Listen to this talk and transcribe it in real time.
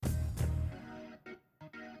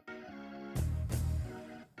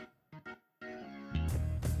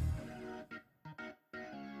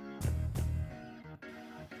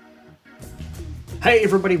Hey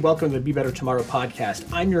everybody, welcome to the Be Better Tomorrow podcast.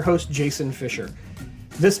 I'm your host, Jason Fisher.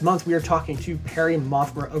 This month we are talking to Perry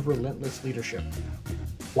Moffmer of Relentless Leadership.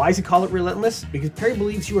 Why does he call it relentless? Because Perry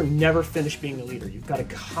believes you are never finished being a leader. You've got to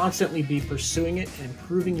constantly be pursuing it and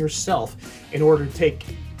improving yourself in order to take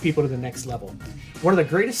people to the next level. One of the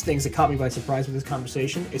greatest things that caught me by surprise with this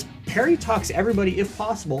conversation is Perry talks everybody, if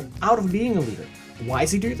possible, out of being a leader. Why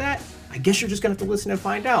does he do that? I guess you're just going to have to listen and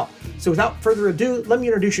find out. So without further ado, let me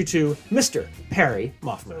introduce you to Mr. Perry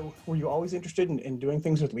Moffmer. So were you always interested in doing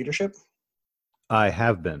things with leadership? I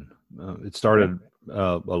have been. It started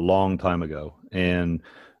a long time ago. And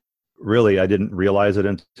really, I didn't realize it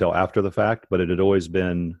until after the fact, but it had always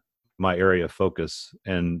been my area of focus.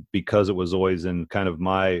 And because it was always in kind of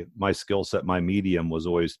my skill set, my medium was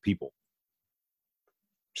always people.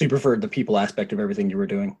 So you preferred the people aspect of everything you were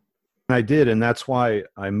doing? I did, and that's why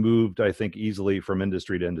I moved, I think, easily from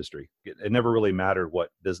industry to industry. It never really mattered what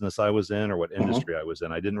business I was in or what industry I was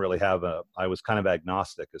in. I didn't really I was kind of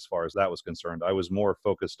agnostic as far as that was concerned. I was more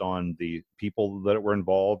focused on the people that were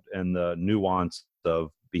involved and the nuance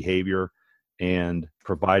of behavior and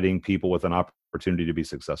providing people with an opportunity to be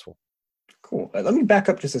successful. Cool. Let me back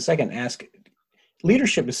up just a second and ask,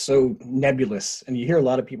 leadership is so nebulous, and you hear a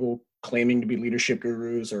lot of people claiming to be leadership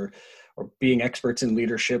gurus or being experts in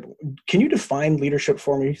leadership. Can you define leadership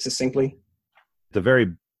for me succinctly? The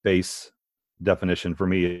very base definition for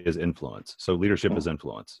me is influence. So leadership is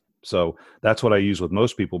influence. So that's what I use with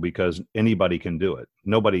most people because anybody can do it.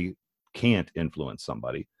 Nobody can't influence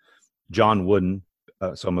somebody. John Wooden,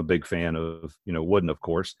 so I'm a big fan of, Wooden, of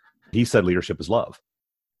course. He said leadership is love.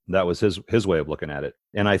 That was his way of looking at it.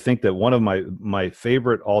 And I think that one of my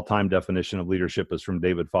favorite all-time definition of leadership is from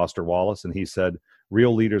David Foster Wallace. And he said,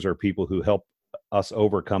 real leaders are people who help us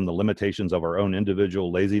overcome the limitations of our own individual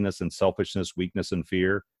laziness and selfishness, weakness and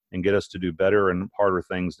fear, and get us to do better and harder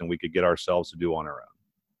things than we could get ourselves to do on our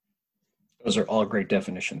own. Those are all great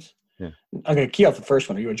definitions. Yeah. I'm going to key off the first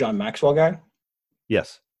one. Are you a John Maxwell guy?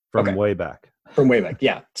 Yes, from way back. From way back,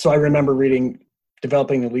 yeah. So I remember reading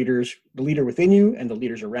Developing the Leader Within You and the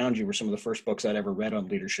Leaders Around You were some of the first books I'd ever read on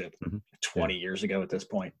leadership 20 years ago at this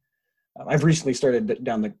point. I've recently started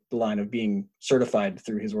down the line of being certified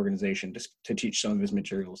through his organization to teach some of his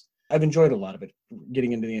materials. I've enjoyed a lot of it,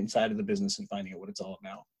 getting into the inside of the business and finding out what it's all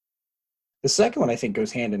about. The second one I think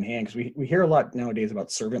goes hand in hand because we hear a lot nowadays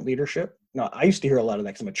about servant leadership. Now, I used to hear a lot of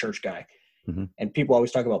that because I'm a church guy, and people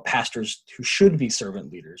always talk about pastors who should be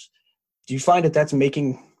servant leaders. Do you find that that's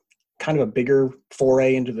making kind of a bigger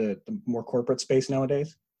foray into the more corporate space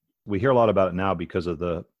nowadays? We hear a lot about it now because of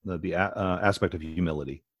the aspect of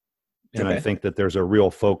humility. And I think that there's a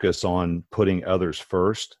real focus on putting others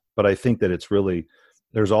first. But I think that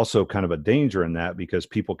there's also kind of a danger in that because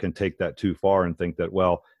people can take that too far and think that,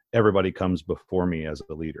 well, everybody comes before me as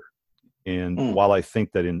a leader. And while I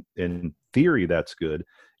think that in theory that's good,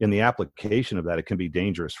 in the application of that, it can be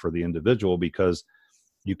dangerous for the individual because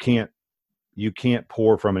you can't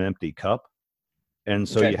pour from an empty cup. And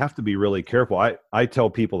so you have to be really careful. I tell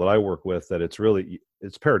people that I work with that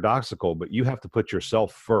it's paradoxical, but you have to put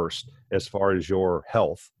yourself first as far as your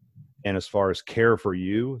health and as far as care for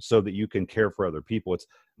you so that you can care for other people. It's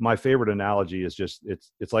my favorite analogy is just,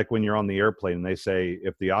 it's like when you're on the airplane and they say,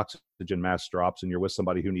 if the oxygen mask drops and you're with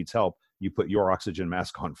somebody who needs help, you put your oxygen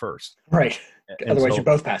mask on first. Right. Otherwise you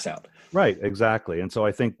both pass out. Right. Exactly. And so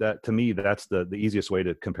I think that to me, that's the easiest way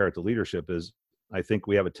to compare it to leadership is I think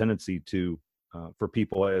we have a tendency to, for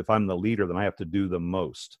people, if I'm the leader, then I have to do the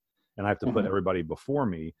most and I have to put everybody before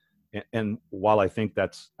me. And while I think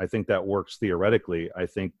that works theoretically, I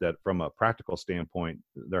think that from a practical standpoint,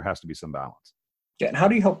 there has to be some balance. Yeah. And how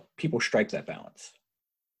do you help people strike that balance?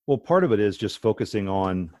 Well, part of it is just focusing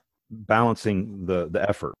on balancing the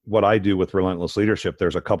effort. What I do with Relentless Leadership,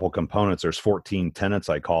 there's a couple components. There's 14 tenets,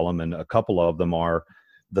 I call them, and a couple of them are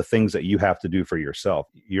the things that you have to do for yourself.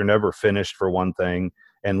 You're never finished for one thing,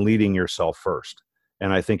 and leading yourself first.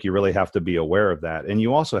 And I think you really have to be aware of that. And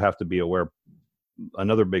you also have to be aware,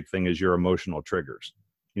 another big thing is your emotional triggers.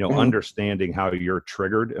 Understanding how you're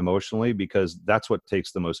triggered emotionally, because that's what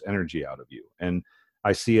takes the most energy out of you. And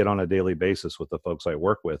I see it on a daily basis with the folks I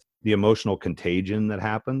work with, the emotional contagion that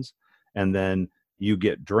happens. And then you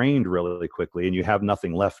get drained really quickly and you have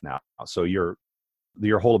nothing left now. So your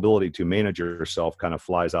whole ability to manage yourself kind of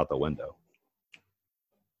flies out the window.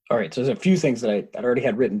 All right. So there's a few things that I already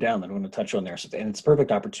had written down that I want to touch on there. And it's a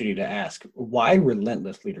perfect opportunity to ask, why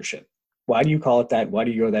relentless leadership? Why do you call it that? Why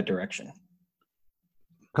do you go that direction?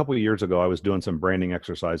 A couple of years ago, I was doing some branding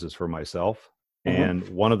exercises for myself. And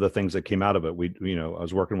one of the things that came out of it, I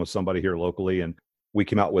was working with somebody here locally and we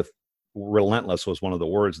came out with relentless was one of the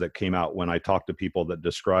words that came out when I talked to people that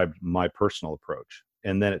described my personal approach.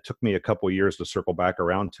 And then it took me a couple of years to circle back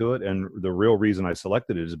around to it. And the real reason I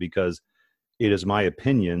selected it is because it is my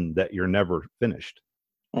opinion that you're never finished.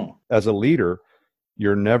 As a leader,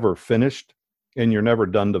 you're never finished and you're never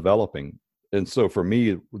done developing. And so for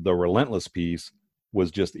me, the relentless piece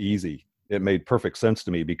was just easy. It made perfect sense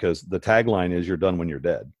to me because the tagline is you're done when you're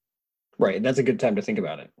dead. Right. That's a good time to think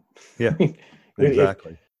about it. Yeah,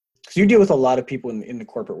 exactly. So you deal with a lot of people in the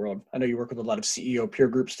corporate world. I know you work with a lot of CEO peer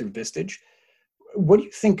groups through Vistage. What do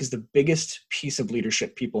you think is the biggest piece of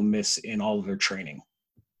leadership people miss in all of their training?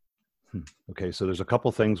 Okay, so there's a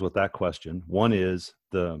couple things with that question. One is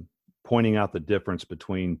the pointing out the difference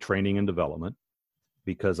between training and development,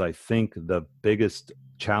 because I think the biggest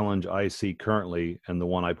challenge I see currently, and the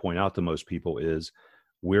one I point out to most people, is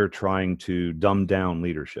we're trying to dumb down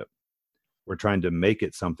leadership. We're trying to make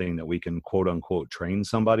it something that we can quote unquote train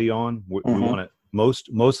somebody on. We want it.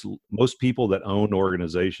 Most people that own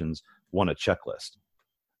organizations want a checklist.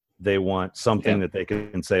 They want something that they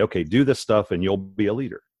can say, okay, do this stuff and you'll be a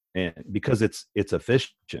leader. And because it's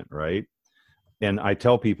efficient, right? And I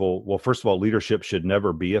tell people, well, first of all, leadership should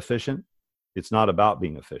never be efficient. It's not about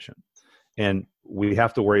being efficient. And we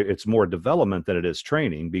have to worry, it's more development than it is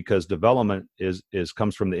training, because development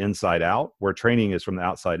comes from the inside out, where training is from the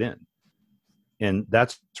outside in. And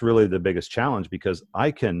that's really the biggest challenge, because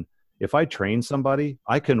if I train somebody,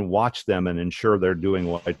 I can watch them and ensure they're doing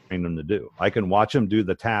what I trained them to do. I can watch them do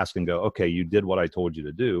the task and go, okay, you did what I told you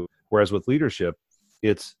to do. Whereas with leadership,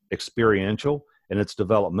 it's experiential and it's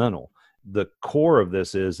developmental. The core of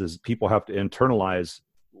this is people have to internalize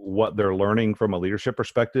what they're learning from a leadership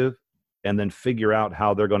perspective and then figure out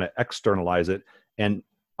how they're going to externalize it. And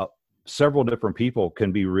several different people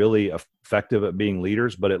can be really effective at being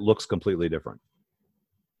leaders, but it looks completely different.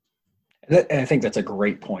 And I think that's a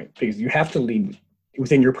great point, because you have to lead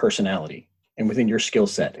within your personality and within your skill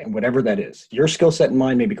set, and whatever that is. Your skill set and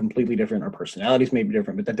mine may be completely different. Our personalities may be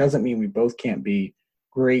different, but that doesn't mean we both can't be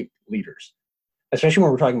great leaders, especially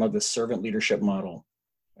when we're talking about this servant leadership model,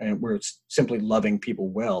 and where it's simply loving people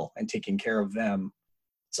well and taking care of them.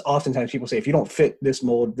 It's oftentimes people say, if you don't fit this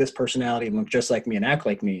mold, this personality, and look just like me and act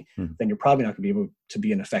like me, then you're probably not going to be able to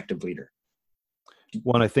be an effective leader.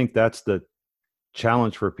 Well, and I think that's the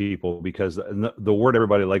challenge for people, because the word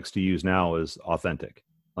everybody likes to use now is authentic.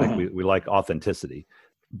 Like we like authenticity,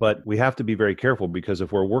 but we have to be very careful, because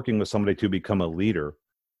if we're working with somebody to become a leader,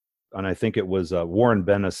 and I think it was Warren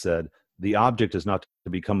Bennis said, the object is not to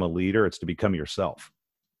become a leader, it's to become yourself.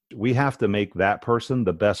 We have to make that person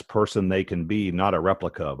the best person they can be, not a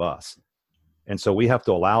replica of us. And so we have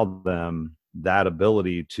to allow them that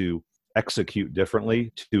ability to execute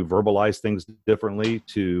differently, to verbalize things differently,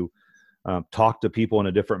 to talk to people in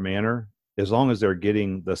a different manner, as long as they're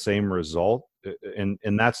getting the same result. And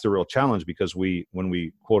that's the real challenge, because when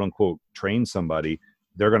we quote unquote train somebody,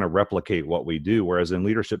 they're going to replicate what we do. Whereas in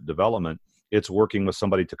leadership development, it's working with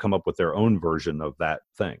somebody to come up with their own version of that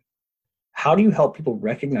thing. How do you help people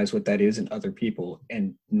recognize what that is in other people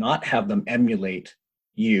and not have them emulate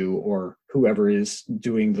you or whoever is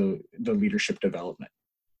doing the leadership development?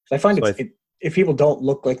 So I find if people don't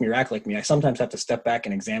look like me or act like me, I sometimes have to step back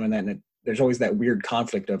and examine that. And there's always that weird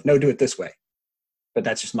conflict of, no, do it this way. But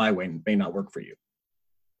that's just my way and may not work for you.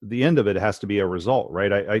 The end of it has to be a result,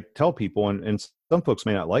 right? I tell people, and some folks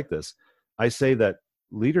may not like this, I say that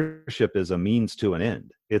leadership is a means to an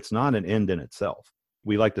end. It's not an end in itself.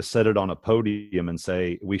 We like to set it on a podium and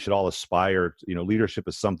say we should all aspire to, leadership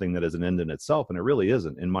is something that is an end in itself. And it really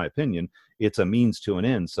isn't, in my opinion. It's a means to an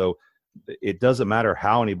end. So it doesn't matter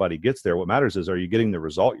how anybody gets there. What matters is, are you getting the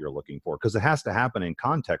result you're looking for? Because it has to happen in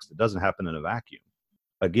context. It doesn't happen in a vacuum.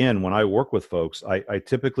 Again, when I work with folks, I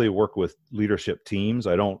typically work with leadership teams.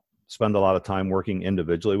 I don't spend a lot of time working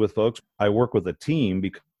individually with folks. I work with a team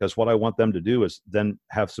because what I want them to do is then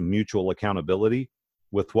have some mutual accountability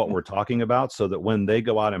with what we're talking about, so that when they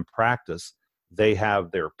go out and practice, they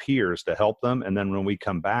have their peers to help them. And then when we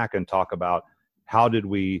come back and talk about how did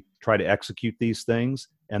we try to execute these things,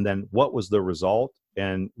 and then what was the result,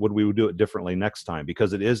 and would we do it differently next time?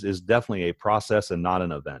 Because it is definitely a process and not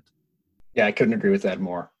an event. Yeah, I couldn't agree with that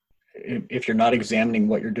more. If you're not examining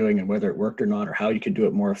what you're doing and whether it worked or not, or how you could do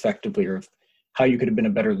it more effectively, or how you could have been a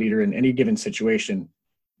better leader in any given situation,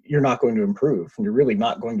 you're not going to improve. And you're really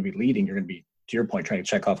not going to be leading. You're going to be, to your point, trying to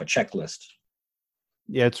check off a checklist.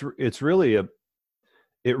 Yeah, it's really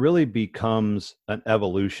it really becomes an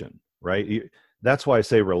evolution, right? That's why I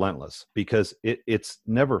say relentless, because it's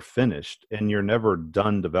never finished and you're never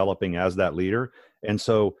done developing as that leader. And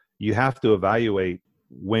so you have to evaluate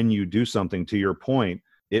when you do something. To your point,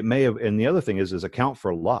 it may have, and the other thing is account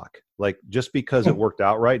for luck. Like, just because it worked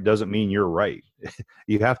out right doesn't mean you're right.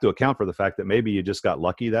 You have to account for the fact that maybe you just got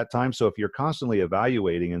lucky that time. So if you're constantly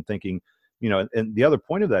evaluating and thinking, and the other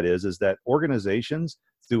point of that is that organizations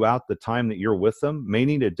throughout the time that you're with them may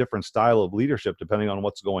need a different style of leadership depending on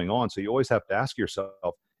what's going on. So you always have to ask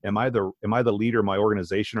yourself, am I the leader my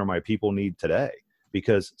organization or my people need today?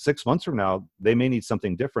 Because 6 months from now, they may need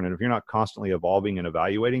something different. And if you're not constantly evolving and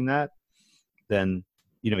evaluating that, then,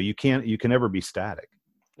 you can never be static.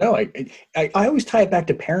 No, I always tie it back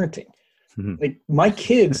to parenting. Mm-hmm. Like, my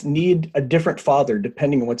kids need a different father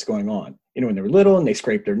depending on what's going on. When they were little and they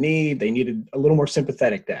scraped their knee, they needed a little more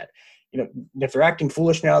sympathetic dad. If they're acting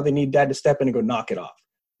foolish now, they need dad to step in and go knock it off.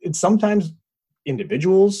 It's sometimes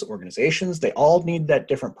individuals, organizations, they all need that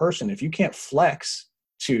different person. If you can't flex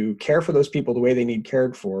to care for those people the way they need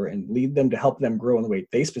cared for and lead them to help them grow in the way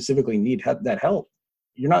they specifically need that help,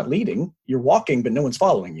 you're not leading, you're walking, but no one's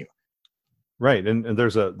following you. Right. And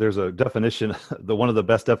there's a definition, one of the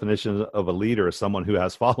best definitions of a leader is someone who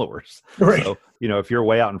has followers. Right. So, if you're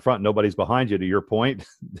way out in front, nobody's behind you, to your point,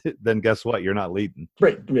 then guess what? You're not leading.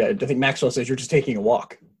 Right. Yeah. I think Maxwell says you're just taking a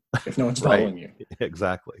walk if no one's following you.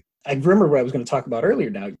 Exactly. I remember what I was going to talk about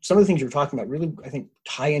earlier now. Some of the things you were talking about really, I think,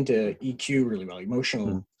 tie into EQ really well,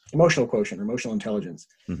 emotional quotient or emotional intelligence.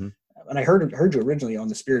 Mm-hmm. And I heard you originally on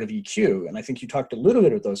the spirit of EQ, and I think you talked a little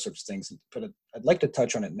bit of those sorts of things, but I'd like to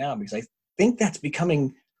touch on it now because I think that's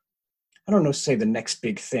becoming, I don't know, say the next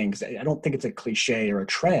big thing, because I don't think it's a cliche or a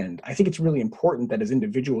trend. I think it's really important that as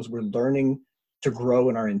individuals, we're learning to grow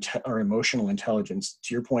in our emotional intelligence.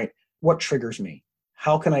 To your point, what triggers me?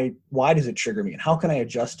 Why does it trigger me? And how can I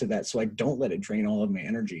adjust to that so I don't let it drain all of my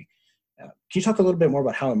energy? Can you talk a little bit more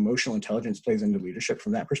about how emotional intelligence plays into leadership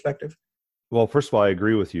from that perspective? Well, first of all, I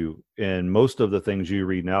agree with you. And most of the things you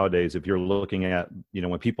read nowadays, if you're looking at,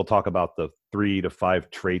 when people talk about the 3 to 5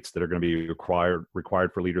 traits that are going to be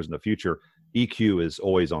required for leaders in the future, EQ is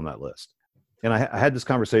always on that list. And I had this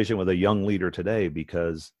conversation with a young leader today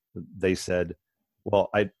because they said, well,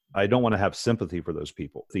 I don't want to have sympathy for those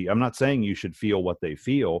people. I'm not saying you should feel what they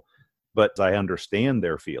feel, but I understand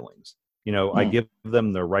their feelings. I give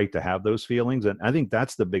them the right to have those feelings. And I think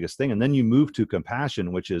that's the biggest thing. And then you move to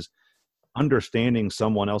compassion, which is understanding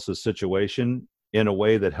someone else's situation in a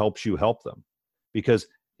way that helps you help them. Because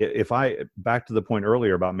back to the point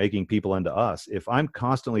earlier about making people into us, if I'm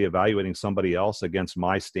constantly evaluating somebody else against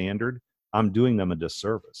my standard, I'm doing them a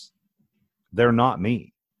disservice. They're not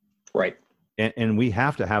me. Right. And we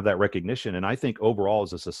have to have that recognition. And I think overall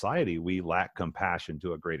as a society, we lack compassion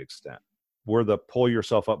to a great extent. We're the pull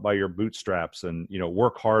yourself up by your bootstraps and,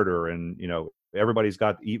 work harder and, everybody's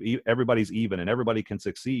even and everybody can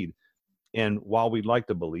succeed. And while we'd like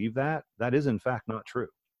to believe that is in fact not true.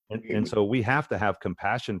 And so we have to have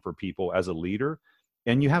compassion for people as a leader.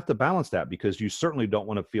 And you have to balance that because you certainly don't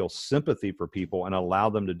want to feel sympathy for people and allow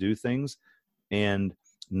them to do things and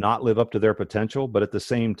not live up to their potential. But at the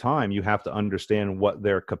same time, you have to understand what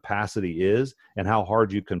their capacity is and how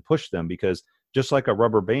hard you can push them. Because just like a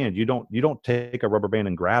rubber band, you don't take a rubber band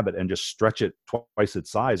and grab it and just stretch it twice its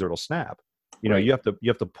size or it'll snap. Right. You have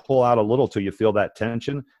to pull out a little till you feel that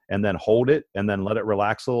tension and then hold it and then let it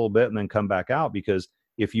relax a little bit and then come back out. Because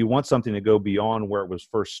if you want something to go beyond where it was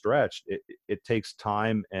first stretched, it takes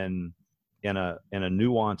time and a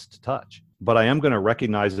nuanced touch. But I am going to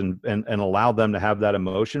recognize and allow them to have that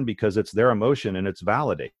emotion because it's their emotion and it's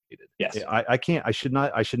validated. Yes. I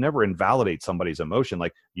should never invalidate somebody's emotion.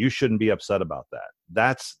 Like, you shouldn't be upset about that.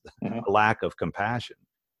 That's a lack of compassion.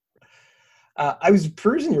 I was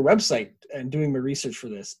perusing your website and doing my research for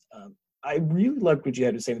this. I really loved what you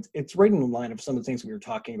had to say. It's right in the line of some of the things we were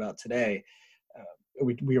talking about today.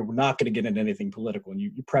 We are not going to get into anything political, and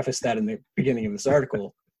you prefaced that in the beginning of this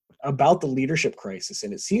article about the leadership crisis,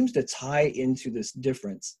 and it seems to tie into this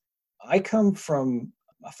difference. I come from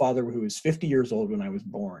a father who was 50 years old when I was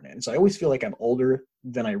born, and so I always feel like I'm older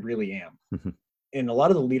than I really am. Mm-hmm. And a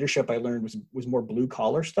lot of the leadership I learned was more blue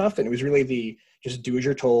collar stuff. And it was really the just do as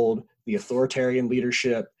you're told, the authoritarian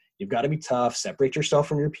leadership. You've got to be tough, separate yourself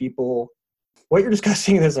from your people. What you're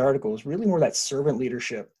discussing in this article is really more that servant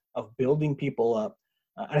leadership of building people up.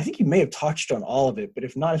 And I think you may have touched on all of it, but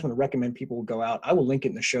if not, I just want to recommend people go out. I will link it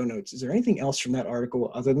in the show notes. Is there anything else from that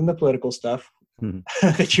article other than the political stuff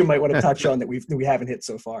that you might want to touch on that we haven't hit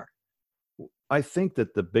so far? I think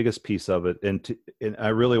that the biggest piece of it, and I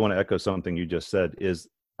really want to echo something you just said, is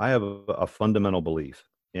I have a fundamental belief,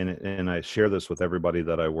 and I share this with everybody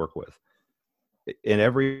that I work with. In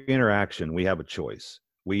every interaction, we have a choice.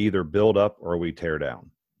 We either build up or we tear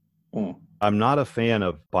down. I'm not a fan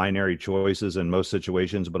of binary choices in most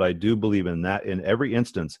situations, but I do believe in that in every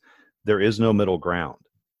instance, there is no middle ground.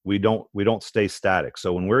 We don't stay static.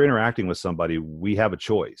 So when we're interacting with somebody, we have a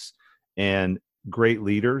choice. And great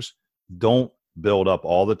leaders don't build up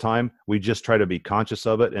all the time. We just try to be conscious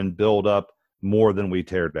of it and build up more than we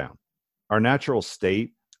tear down. Our natural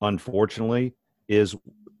state, unfortunately, is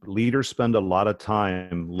leaders spend a lot of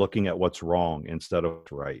time looking at what's wrong instead of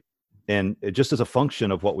what's right. And it just is a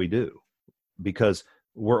function of what we do, because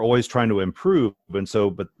we're always trying to improve. And so,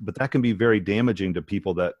 but that can be very damaging to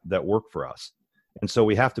people that work for us. And so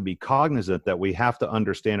we have to be cognizant that we have to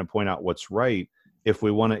understand and point out what's right if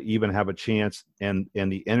we want to even have a chance and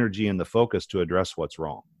the energy and the focus to address what's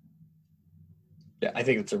wrong. Yeah, I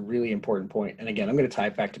think it's a really important point. And again, I'm going to tie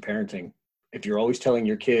it back to parenting. If you're always telling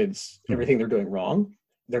your kids everything they're doing wrong,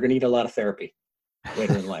 they're going to need a lot of therapy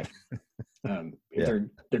later in life. They're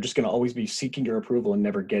just going to always be seeking your approval and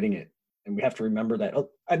never getting it. And we have to remember that.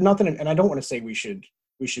 And I don't want to say we should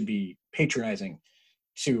be patronizing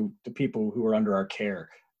to the people who are under our care,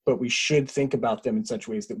 but we should think about them in such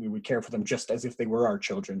ways that we would care for them just as if they were our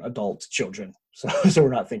children, adult children. So we're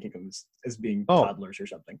not thinking of them as being toddlers or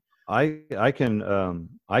something. I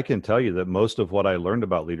can tell you that most of what I learned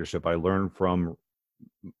about leadership, I learned from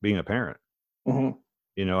being a parent. Mm-hmm.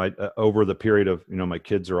 You know, over the period of, my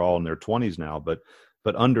kids are all in their 20s now, but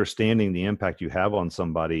understanding the impact you have on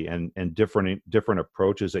somebody and different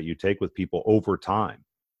approaches that you take with people over time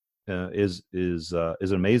is an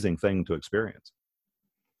amazing thing to experience.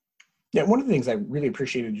 Yeah, one of the things I really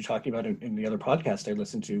appreciated you talking about in the other podcast I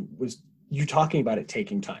listened to was you talking about it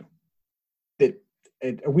taking time. That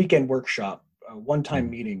a weekend workshop, a one-time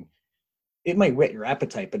meeting, it might whet your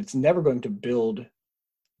appetite, but it's never going to build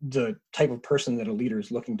the type of person that a leader is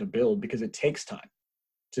looking to build, because it takes time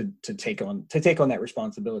to take on that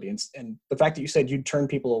responsibility. And the fact that you said you'd turn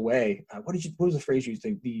people away, what was the phrase you used?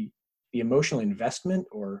 The emotional investment,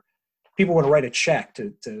 or people want to write a check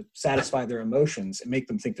to satisfy their emotions and make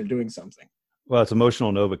them think they're doing something. Well, it's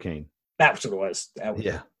emotional Novocaine. That's what it was.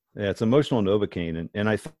 Yeah, it's emotional Novocaine. And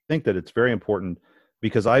I think that it's very important,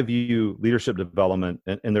 because I view leadership development,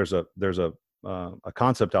 and there's a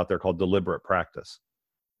concept out there called deliberate practice.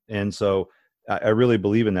 And so I really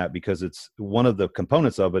believe in that, because it's one of the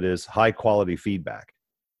components of it is high quality feedback.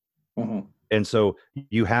 Mm-hmm. And so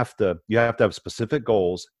you have to have specific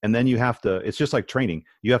goals, and then it's just like training.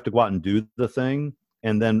 You have to go out and do the thing,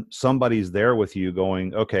 and then somebody's there with you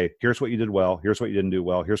going, okay, here's what you did well, here's what you didn't do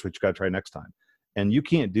well, here's what you got to try next time. And you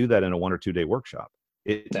can't do that in a 1 or 2 day workshop.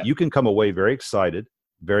 You can come away very excited,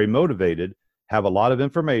 very motivated, have a lot of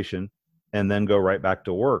information, and then go right back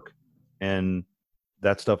to work. And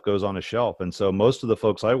that stuff goes on a shelf. And so most of the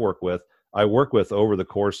folks I work with over the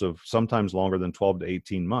course of sometimes longer than 12 to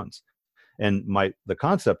 18 months. And the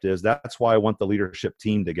concept is, that's why I want the leadership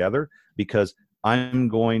team together, because I'm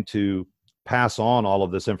going to pass on all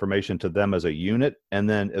of this information to them as a unit. And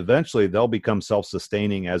then eventually they'll become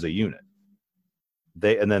self-sustaining as a unit.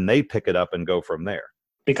 And then they pick it up and go from there.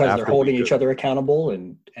 Because they're holding each other accountable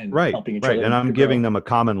and helping each other. Right. And I'm giving them a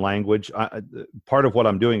common language. Part of what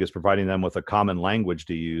I'm doing is providing them with a common language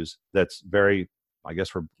to use that's very, I guess,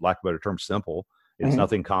 for lack of a better term, simple. It's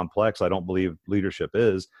nothing complex. I don't believe leadership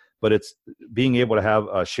is, but it's being able to have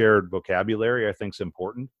a shared vocabulary, I think, is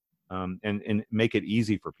important, and make it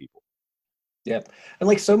easy for people. Yeah. And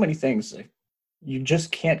like so many things, you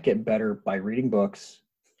just can't get better by reading books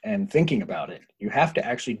and thinking about it. You have to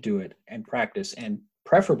actually do it and practice, and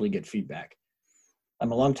preferably get feedback.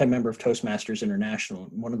 I'm a longtime member of Toastmasters International.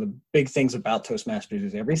 One of the big things about Toastmasters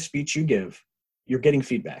is every speech you give, you're getting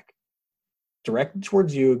feedback directed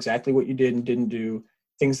towards you, exactly what you did and didn't do,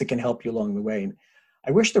 things that can help you along the way. And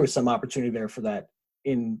I wish there was some opportunity there for that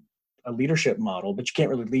in a leadership model, but you can't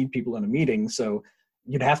really lead people in a meeting. So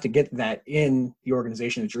you'd have to get that in the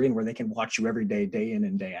organization that you're in, where they can watch you every day, day in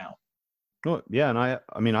and day out. Oh, yeah.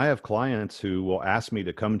 And I have clients who will ask me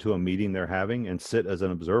to come to a meeting they're having and sit as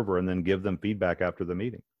an observer and then give them feedback after the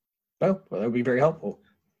meeting. Oh, well, that would be very helpful.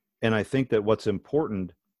 And I think that what's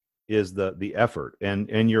important is the effort.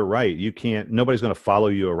 And you're right. Nobody's going to follow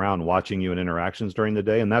you around watching you in interactions during the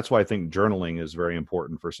day. And that's why I think journaling is very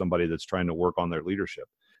important for somebody that's trying to work on their leadership.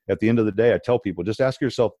 At the end of the day, I tell people, just ask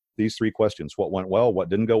yourself these 3 questions: what went well, what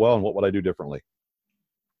didn't go well, and what would I do differently?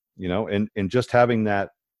 And just having that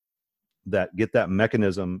get that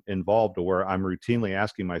mechanism involved, to where I'm routinely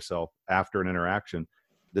asking myself after an interaction,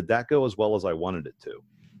 did that go as well as I wanted it to?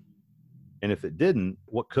 And if it didn't,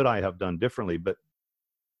 what could I have done differently?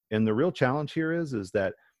 And the real challenge here is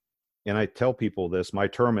that, and I tell people this, my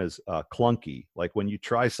term is clunky. Like when you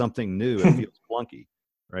try something new, it feels clunky,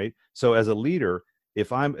 right? So as a leader,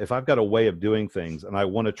 if I've got a way of doing things and I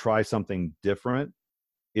want to try something different,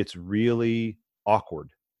 it's really awkward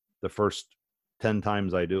the first 10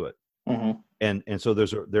 times I do it. Mm-hmm. And so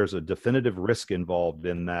there's a definitive risk involved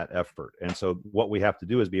in that effort. And so what we have to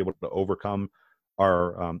do is be able to overcome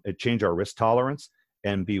change our risk tolerance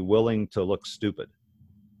and be willing to look stupid,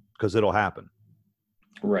 because it'll happen.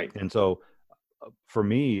 Right. And so for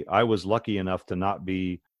me, I was lucky enough to not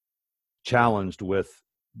be challenged with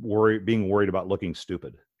being worried about looking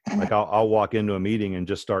stupid. Like I'll walk into a meeting and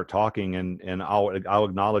just start talking, and I'll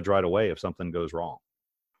acknowledge right away if something goes wrong.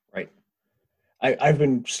 Right. I've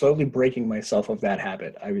been slowly breaking myself of that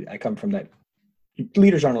habit. I come from that.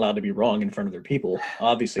 Leaders aren't allowed to be wrong in front of their people.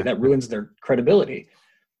 Obviously, that ruins their credibility.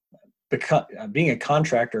 Because being a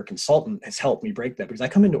contractor or consultant has helped me break that, because I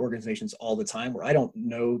come into organizations all the time where I don't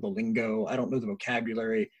know the lingo, I don't know the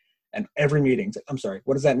vocabulary, and every meeting, I'm sorry,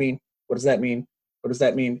 what does that mean? What does that mean? What does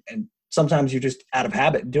that mean? And sometimes you just out of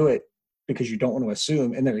habit do it because you don't want to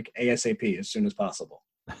assume, and then like ASAP as soon as possible.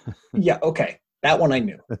 Yeah, okay. That one I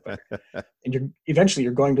knew. And eventually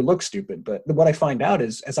you're going to look stupid. But what I find out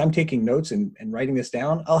is, as I'm taking notes and writing this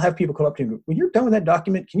down, I'll have people come up to me and go, when you're done with that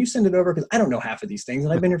document, can you send it over? Because I don't know half of these things,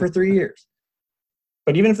 and I've been here for 3 years.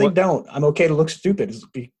 But even if they don't, I'm okay to look stupid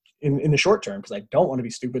in the short term, because I don't want to be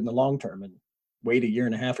stupid in the long term and wait 1.5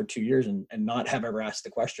 years or 2 years and not have ever asked the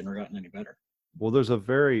question or gotten any better. Well, there's a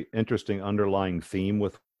very interesting underlying theme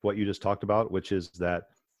with what you just talked about, which is that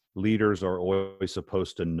leaders are always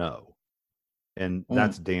supposed to know. And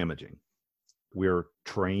that's damaging. We're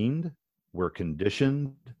trained, we're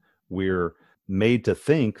conditioned, we're made to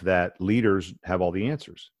think that leaders have all the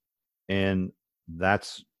answers. And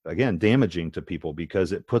that's, again, damaging to people,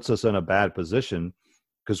 because it puts us in a bad position,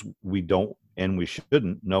 because we don't and we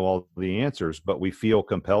shouldn't know all the answers, but we feel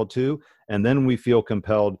compelled to. And then we feel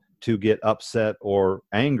compelled to get upset or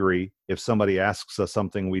angry if somebody asks us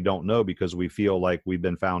something we don't know, because we feel like we've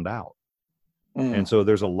been found out. And so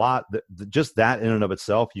there's a lot that just that in and of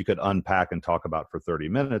itself you could unpack and talk about for 30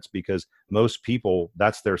 minutes, because most people,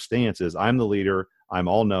 that's their stance, is I'm the leader, I'm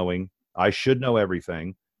all knowing, I should know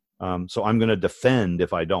everything. So I'm going to defend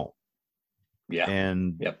if I don't. Yeah.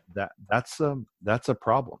 And that's a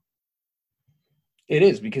problem. It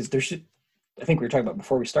is, because I think we were talking about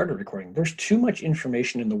before we started recording, there's too much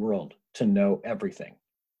information in the world to know everything.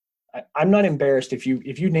 I'm not embarrassed if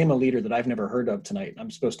you name a leader that I've never heard of tonight, and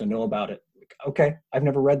I'm supposed to know about it. Okay, I've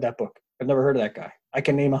never read that book. I've never heard of that guy. I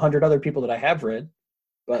can name 100 other people that I have read,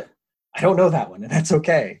 but I don't know that one, and that's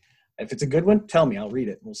okay. If it's a good one, tell me. I'll read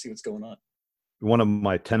it, and we'll see what's going on. One of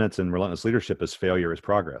my tenets in Relentless Leadership is failure is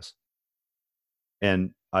progress.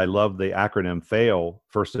 And I love the acronym FAIL,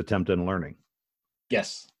 first attempt in learning.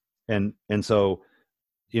 Yes. And so,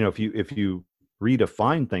 if you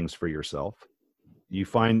redefine things for yourself, you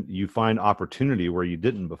find opportunity where you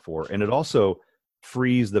didn't before. And it also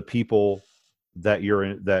frees the people that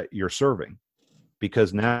you're serving,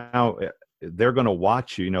 because now they're going to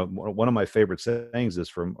watch you. One of my favorite sayings is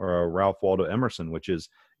from Ralph Waldo Emerson, which is,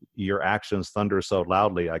 your actions thunder so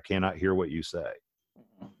loudly I cannot hear what you say.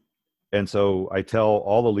 And so I tell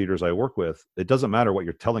all the leaders I work with, it doesn't matter what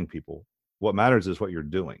you're telling people. What matters is what you're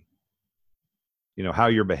doing, how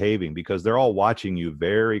you're behaving, because they're all watching you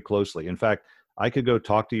very closely. In fact, I could go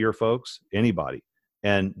talk to your folks, anybody,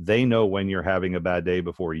 and they know when you're having a bad day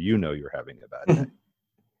before you know you're having a bad day,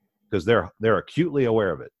 because they're acutely aware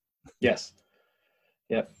of it. Yes.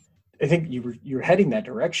 Yeah. I think you're heading that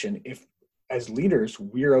direction. If, as leaders,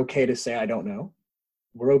 we're okay to say, I don't know,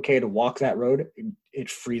 we're okay to walk that road. It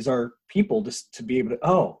frees our people to be able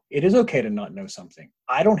to, it is okay to not know something.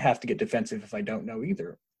 I don't have to get defensive if I don't know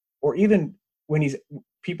either. Or even when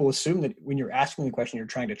people assume that when you're asking the question, you're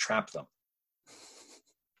trying to trap them.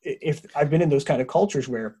 If I've been in those kind of cultures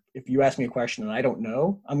where if you ask me a question and I don't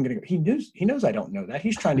know, I'm going to go, he knows I don't know that.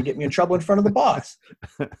 He's trying to get me in trouble in front of the boss.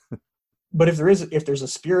 But if there's a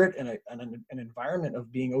spirit and an environment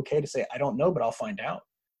of being okay to say, I don't know, but I'll find out,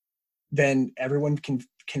 then everyone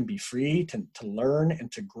can be free to learn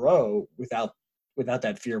and to grow without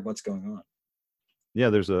that fear of what's going on. Yeah,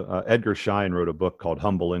 there's Edgar Schein wrote a book called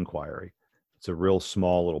Humble Inquiry. It's a real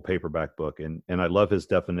small little paperback book. And I love his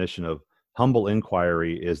definition of humble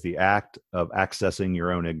inquiry is the act of accessing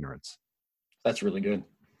your own ignorance. That's really good.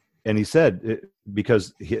 And he said,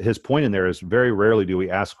 because his point in there is, very rarely do we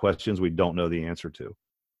ask questions we don't know the answer to.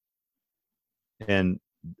 And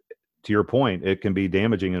to your point, it can be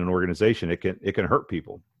damaging in an organization. It can hurt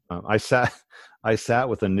people. I sat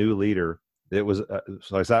with a new leader. It was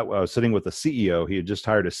I was sitting with the CEO. He had just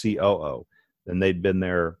hired a COO, and they'd been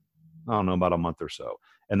there, I don't know, about a month or so.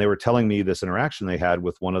 And they were telling me this interaction they had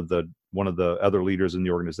with one of the other leaders in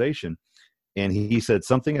the organization. And he said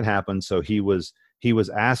something had happened. So he was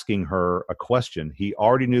asking her a question he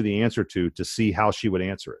already knew the answer to see how she would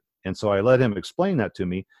answer it. And so I let him explain that to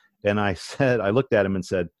me. And I looked at him and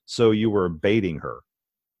said, so you were baiting her?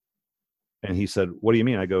 And he said, what do you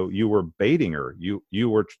mean? I go, you were baiting her. You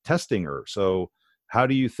were testing her. So how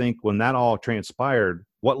do you think when that all transpired,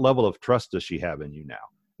 what level of trust does she have in you now?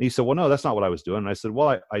 And he said, well, no, that's not what I was doing. And I said,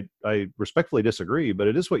 well, I respectfully disagree, but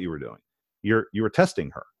it is what you were doing. You were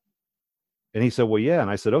testing her. And he said, well, yeah. And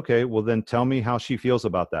I said, okay, well then tell me how she feels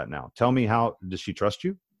about that now. Tell me, how does she trust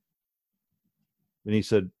you? And he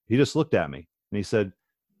said, he just looked at me and he said,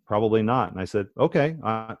 probably not. And I said, okay,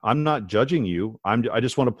 I'm not judging you. I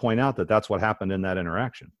just want to point out that that's what happened in that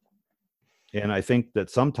interaction. And I think that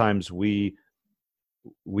sometimes we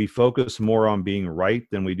focus more on being right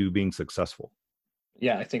than we do being successful.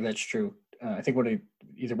 Yeah, I think that's true. I think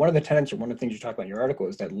either one of the tenets or one of the things you talk about in your article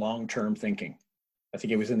is that long-term thinking. I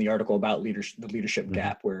think it was in the article about the leadership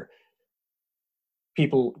gap, where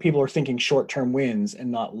people are thinking short-term wins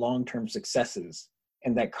and not long-term successes.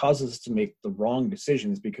 And that causes us to make the wrong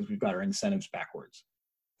decisions because we've got our incentives backwards.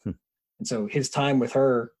 And so his time with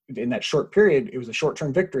her in that short period, it was a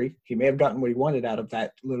short-term victory. He may have gotten what he wanted out of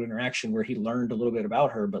that little interaction where he learned a little bit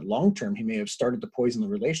about her, but long-term, he may have started to poison the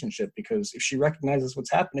relationship, because if she recognizes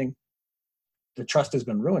what's happening, the trust has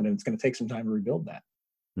been ruined and it's going to take some time to rebuild that.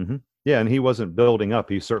 Mm-hmm. Yeah. And he wasn't building up.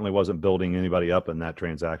 He certainly wasn't building anybody up in that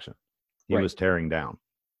transaction. He was tearing down.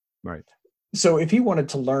 Right. So if he wanted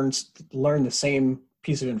to learn the same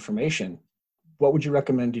piece of information, what would you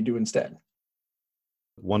recommend you do instead?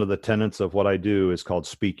 One of the tenets of what I do is called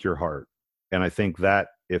speak your heart. And I think that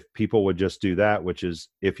if people would just do that, which is,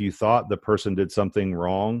 if you thought the person did something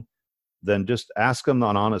wrong, then just ask them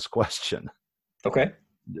an honest question. Okay.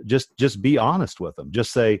 Just be honest with them.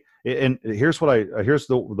 Just say, and here's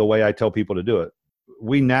the way I tell people to do it.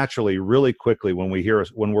 We naturally, really quickly, when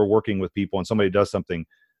we're working with people and somebody does something,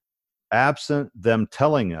 absent them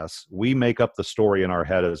telling us, we make up the story in our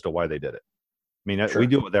head as to why they did it. I mean, we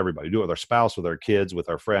do it with everybody. We do it with our spouse, with our kids, with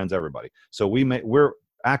our friends, everybody. So we're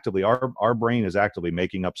actively, our brain is actively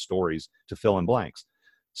making up stories to fill in blanks.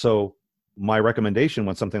 So my recommendation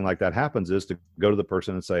when something like that happens is to go to the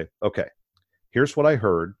person and say, okay, here's what I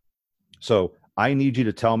heard. So I need you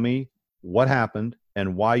to tell me what happened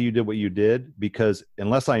and why you did what you did, because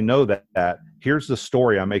unless I know that, here's the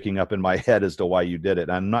story I'm making up in my head as to why you did it.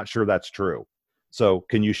 I'm not sure that's true. So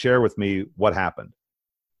can you share with me what happened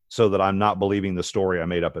so that I'm not believing the story I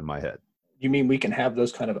made up in my head? You mean we can have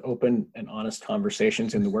those kind of open and honest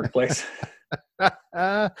conversations in the workplace?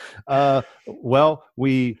 Well,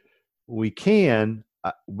 we can,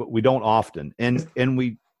 but we don't often. And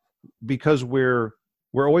because we're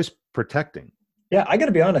always protecting. Yeah, I got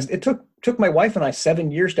to be honest. It took my wife and I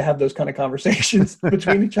 7 years to have those kind of conversations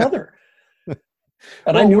between each other.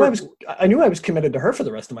 And well, I knew I was committed to her for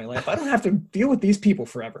the rest of my life. I don't have to deal with these people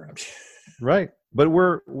forever. Right. But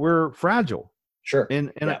we're fragile. Sure.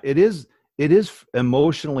 And it is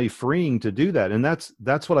emotionally freeing to do that. And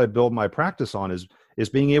that's what I build my practice on is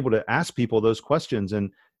being able to ask people those questions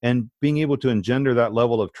and being able to engender that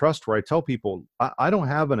level of trust where I tell people, I don't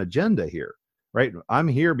have an agenda here, right? I'm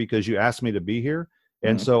here because you asked me to be here.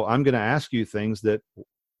 And so I'm going to ask you things that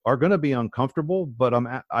are going to be uncomfortable, but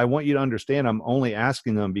I want you to understand I'm only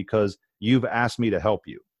asking them because you've asked me to help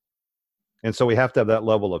you. And so we have to have that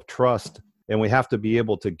level of trust, and we have to be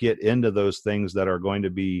able to get into those things that are going to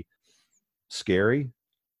be scary,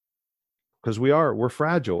 because we're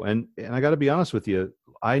fragile. And I got to be honest with you.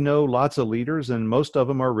 I know lots of leaders and most of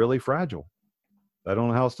them are really fragile. I don't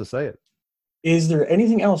know how else to say it. Is there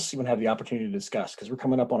anything else you would have the opportunity to discuss? Because we're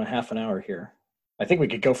coming up on a half an hour here. I think we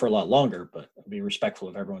could go for a lot longer, but I'll be respectful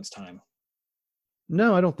of everyone's time.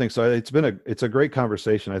 No, I don't think so. It's a great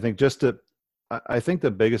conversation. I think I think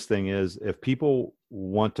the biggest thing is if people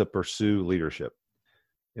want to pursue leadership,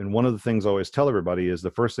 and one of the things I always tell everybody is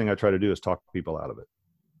the first thing I try to do is talk people out of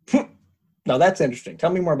it. Now that's interesting.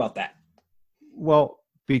 Tell me more about that. Well,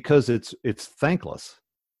 because it's thankless.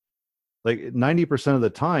 Like 90% of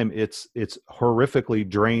the time, it's horrifically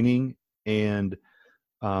draining and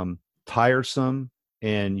tiresome,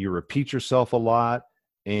 and you repeat yourself a lot,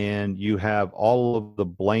 and you have all of the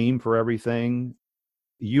blame for everything.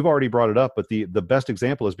 You've already brought it up, but the best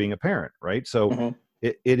example is being a parent, right? So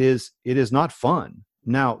it is not fun.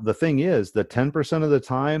 Now, the thing is, the 10% of the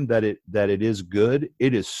time that it is good,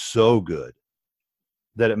 it is so good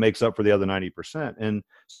that it makes up for the other 90%. And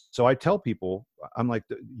so I tell people, I'm like,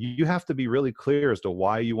 you have to be really clear as to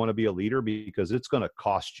why you want to be a leader, because it's going to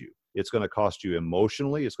cost you. It's going to cost you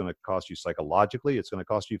emotionally. It's going to cost you psychologically. It's going to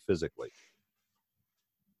cost you physically.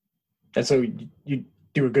 And so you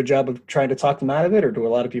do a good job of trying to talk them out of it, or do a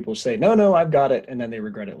lot of people say, no, I've got it, and then they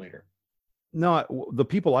regret it later? No, the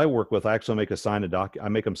people I work with, I actually make I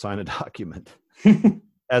make them sign a document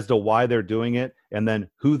as to why they're doing it and then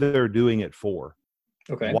who they're doing it for.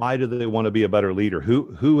 Okay. Why do they want to be a better leader?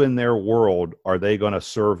 Who in their world are they going to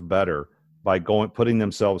serve better by putting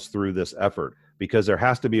themselves through this effort? Because there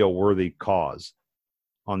has to be a worthy cause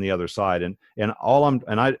on the other side.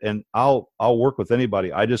 I'll work with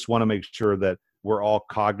anybody. I just want to make sure that we're all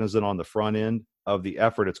cognizant on the front end of the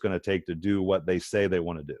effort it's going to take to do what they say they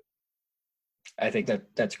want to do. I think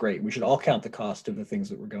that's great. We should all count the cost of the things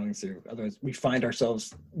that we're going through. Otherwise, we find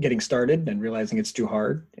ourselves getting started and realizing it's too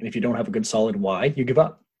hard. And if you don't have a good solid why, you give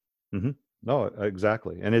up. Mm-hmm. No,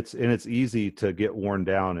 exactly. And it's easy to get worn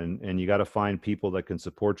down, and you got to find people that can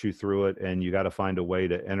support you through it. And you got to find a way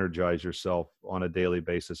to energize yourself on a daily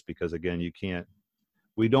basis, because again,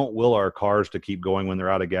 we don't will our cars to keep going when they're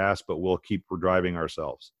out of gas, but we'll keep driving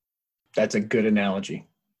ourselves. That's a good analogy.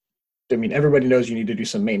 I mean, everybody knows you need to do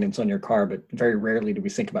some maintenance on your car, but very rarely do we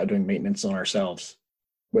think about doing maintenance on ourselves,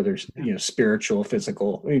 whether it's, spiritual,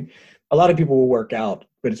 physical. I mean, a lot of people will work out,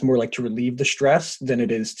 but it's more like to relieve the stress than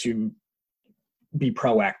it is to be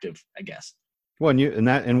proactive, I guess. Well,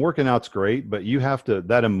 and working out's great, but you have to,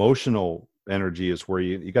 that emotional energy is where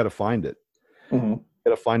you got to find it. Mm-hmm. You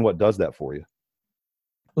got to find what does that for you.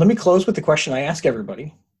 Let me close with the question I ask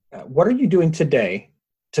everybody. What are you doing today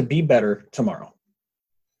to be better tomorrow?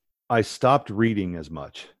 I stopped reading as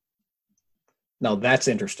much. Now that's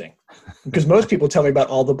interesting, because most people tell me about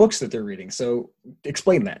all the books that they're reading. So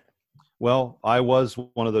explain that. Well, I was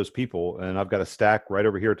one of those people, and I've got a stack right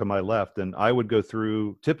over here to my left. And I would go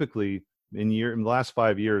through, typically in the last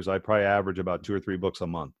 5 years, I probably average about 2 or 3 books a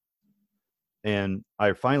month. And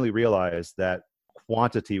I finally realized that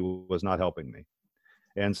quantity was not helping me.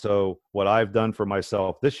 And so what I've done for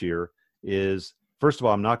myself this year is, first of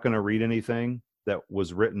all, I'm not going to read anything that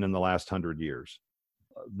was written in the last 100 years.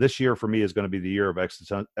 This year for me is going to be the year of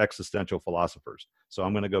existential philosophers. So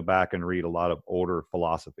I'm going to go back and read a lot of older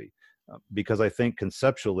philosophy, because I think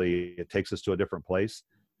conceptually it takes us to a different place,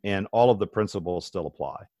 and all of the principles still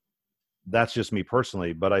apply. That's just me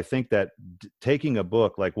personally. But I think that taking a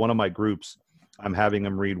book, like one of my groups, I'm having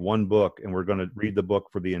them read one book, and we're going to read the book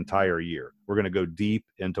for the entire year. We're going to go deep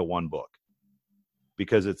into one book,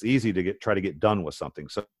 because it's easy to try to get done with something.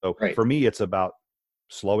 So right. For me, it's about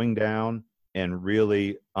slowing down and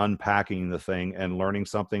really unpacking the thing and learning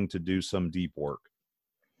something to do some deep work.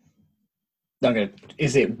 Okay.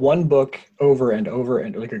 Is it one book over and over,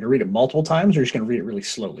 and like you're going to read it multiple times, or you're just going to read it really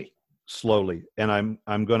slowly? Slowly. And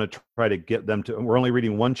I'm going to try to get them to, we're only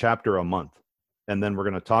reading one chapter a month, and then we're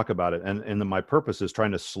going to talk about it. And then my purpose is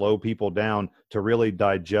trying to slow people down to really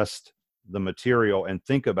digest the material and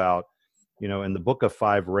think about, in the Book of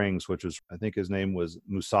Five Rings, which was, I think his name was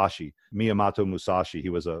Miyamoto Musashi. He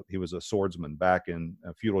was a swordsman back in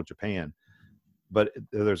feudal Japan. But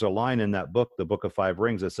there's a line in that book, the Book of Five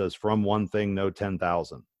Rings, that says, "From one thing, know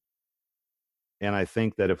 10,000." And I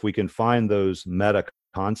think that if we can find those meta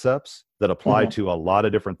concepts that apply to a lot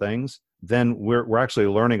of different things, then we're actually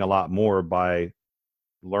learning a lot more by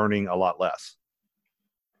learning a lot less.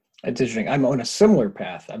 It's interesting. I'm on a similar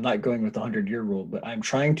path. I'm not going with the 100-year rule, but I'm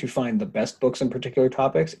trying to find the best books in particular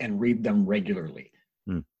topics and read them regularly.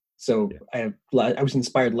 So yeah. I was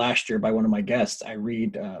inspired last year by one of my guests. I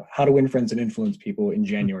read How to Win Friends and Influence People in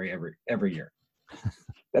January every year.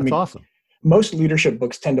 That's awesome. Most leadership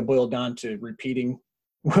books tend to boil down to repeating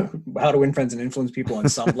how to win friends and influence people on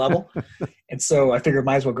some level. And so I figured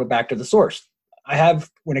might as well go back to the source.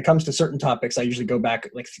 When it comes to certain topics, I usually go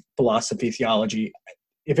back, like philosophy, theology.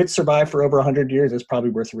 If it's survived for over 100 years, it's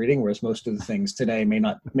probably worth reading, whereas most of the things today may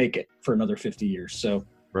not make it for another 50 years. So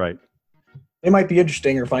right. They might be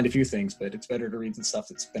interesting or find a few things, but it's better to read the stuff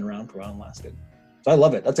that's been around for a while and lasted. So I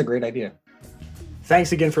love it. That's a great idea.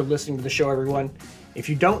 Thanks again for listening to the show, everyone. If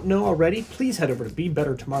you don't know already, please head over to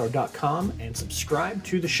BeBetterTomorrow.com and subscribe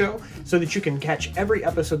to the show so that you can catch every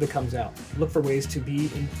episode that comes out. Look for ways to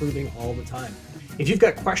be improving all the time. If you've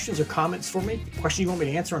got questions or comments for me, questions you want me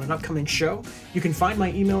to answer on an upcoming show, you can find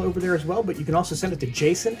my email over there as well, but you can also send it to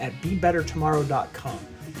jason@BeBetterTomorrow.com.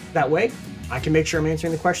 That way, I can make sure I'm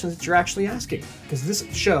answering the questions that you're actually asking, because this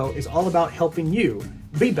show is all about helping you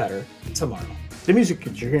be better tomorrow. The music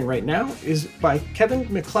that you're hearing right now is by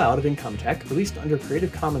Kevin MacLeod of Income Tech, released under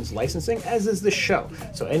Creative Commons licensing, as is this show.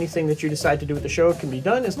 So anything that you decide to do with the show can be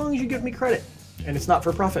done as long as you give me credit, and it's not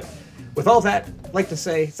for profit. With all that, I'd like to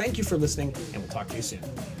say thank you for listening, and we'll talk to you soon.